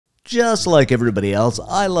Just like everybody else,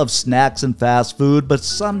 I love snacks and fast food, but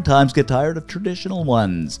sometimes get tired of traditional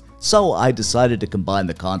ones. So I decided to combine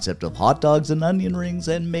the concept of hot dogs and onion rings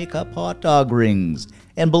and make up hot dog rings.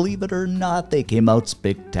 And believe it or not, they came out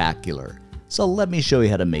spectacular. So let me show you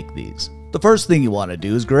how to make these. The first thing you want to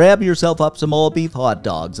do is grab yourself up some all beef hot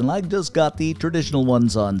dogs, and I just got the traditional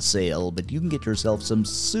ones on sale, but you can get yourself some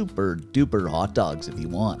super duper hot dogs if you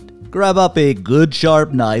want. Grab up a good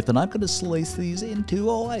sharp knife, and I'm going to slice these into,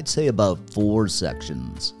 I'd say about 4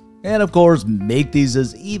 sections. And of course, make these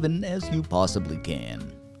as even as you possibly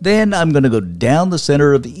can. Then I'm going to go down the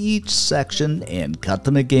center of each section and cut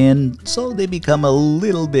them again so they become a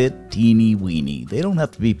little bit teeny weeny. They don't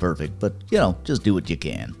have to be perfect, but just do what you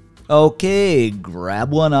can. Okay,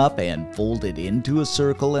 grab one up and fold it into a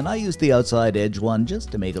circle, and I use the outside edge one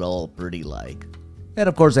just to make it all pretty like. And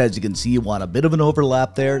of course, as you can see, you want a bit of an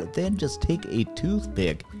overlap there. Then just take a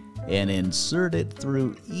toothpick and insert it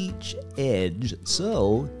through each edge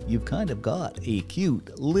so you've kind of got a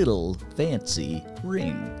cute little fancy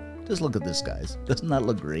ring. Just look at this, guys. Doesn't that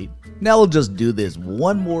look great? Now we'll just do this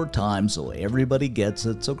one more time so everybody gets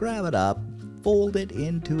it. So grab it up, fold it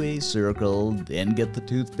into a circle, then get the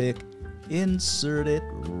toothpick, insert it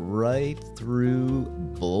right through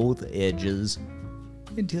both edges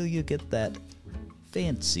until you get that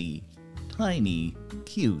fancy, tiny,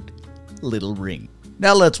 cute little ring.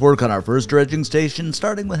 Now let's work on our first dredging station,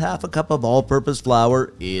 starting with half a cup of all-purpose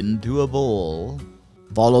flour into a bowl,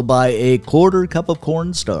 followed by a 1/4 cup of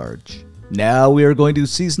cornstarch. Now we are going to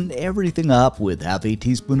season everything up with half a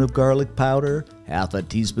teaspoon of garlic powder, half a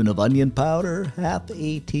teaspoon of onion powder, half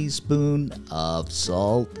a teaspoon of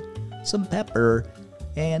salt, some pepper,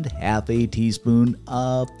 and half a teaspoon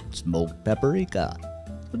of smoked paprika.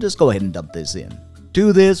 So just go ahead and dump this in.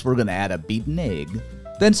 To this, we're going to add a beaten egg.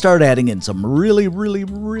 Then start adding in some really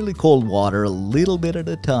cold water a little bit at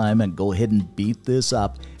a time and go ahead and beat this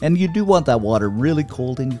up. And you do want that water really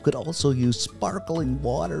cold, and you could also use sparkling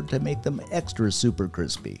water to make them extra super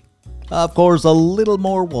crispy. Of course, a little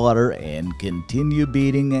more water and continue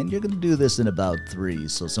beating, and you're going to do this in about 3.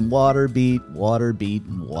 So some water beat,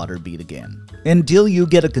 and water beat again. Until you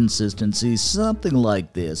get a consistency something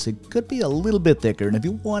like this. It could be a little bit thicker, and if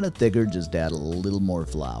you want it thicker, just add a little more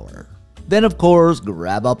flour. Then of course,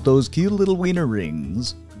 grab up those cute little wiener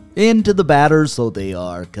rings into the batter so they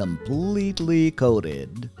are completely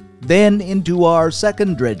coated. Then into our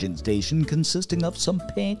second dredging station consisting of some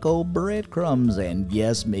panko breadcrumbs, and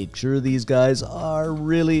yes, make sure these guys are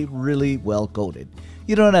really well coated.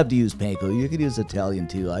 You don't have to use panko, you could use Italian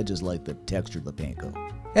too, I just like the texture of the panko.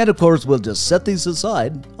 And of course, we'll just set these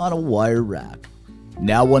aside on a wire rack.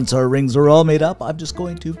 Now once our rings are all made up, I'm just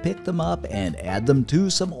going to pick them up and add them to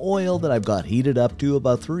some oil that I've got heated up to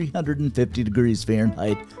about 350 degrees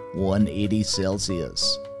Fahrenheit, 180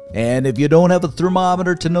 Celsius. And if you don't have a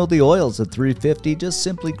thermometer to know the oil's at 350, just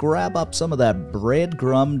simply grab up some of that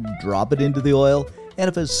breadcrumb, drop it into the oil, and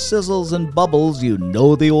if it sizzles and bubbles, you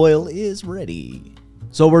know the oil is ready.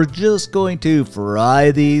 So we're just going to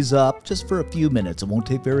fry these up just for a few minutes. It won't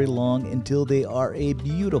take very long until they are a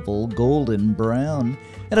beautiful golden brown.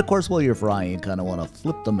 And of course, while you're frying, you kind of want to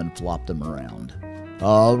flip them and flop them around.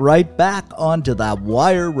 All right, back onto that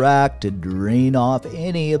wire rack to drain off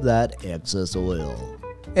any of that excess oil.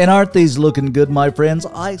 And aren't these looking good, my friends?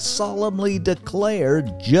 I solemnly declare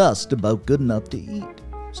just about good enough to eat.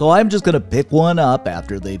 So I'm just going to pick one up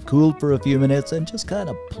after they've cooled for a few minutes and just kind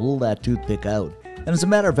of pull that toothpick out. And as a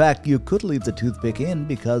matter of fact, you could leave the toothpick in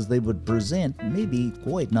because they would present maybe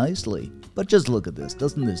quite nicely. But just look at this.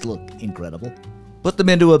 Doesn't this look incredible? Put them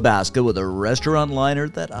into a basket with a restaurant liner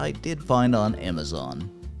that I did find on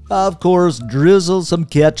Amazon. Of course, drizzle some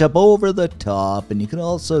ketchup over the top, and you can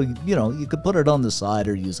also, you could put it on the side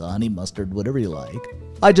or use honey mustard, whatever you like.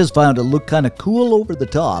 I just found it looked kind of cool over the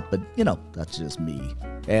top, but that's just me.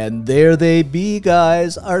 And there they be,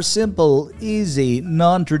 guys, our simple, easy,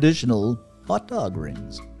 non-traditional hot dog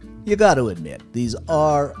rings. You got to admit, these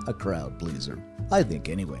are a crowd pleaser. I think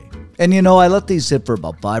anyway. And I let these sit for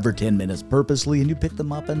about 5 or 10 minutes purposely, and you pick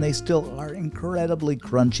them up and they still are incredibly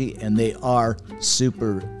crunchy, and they are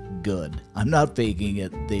super good. I'm not faking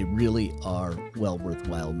it. They really are well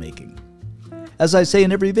worthwhile making. As I say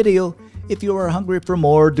in every video, if you are hungry for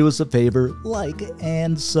more, do us a favor, like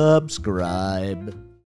and subscribe.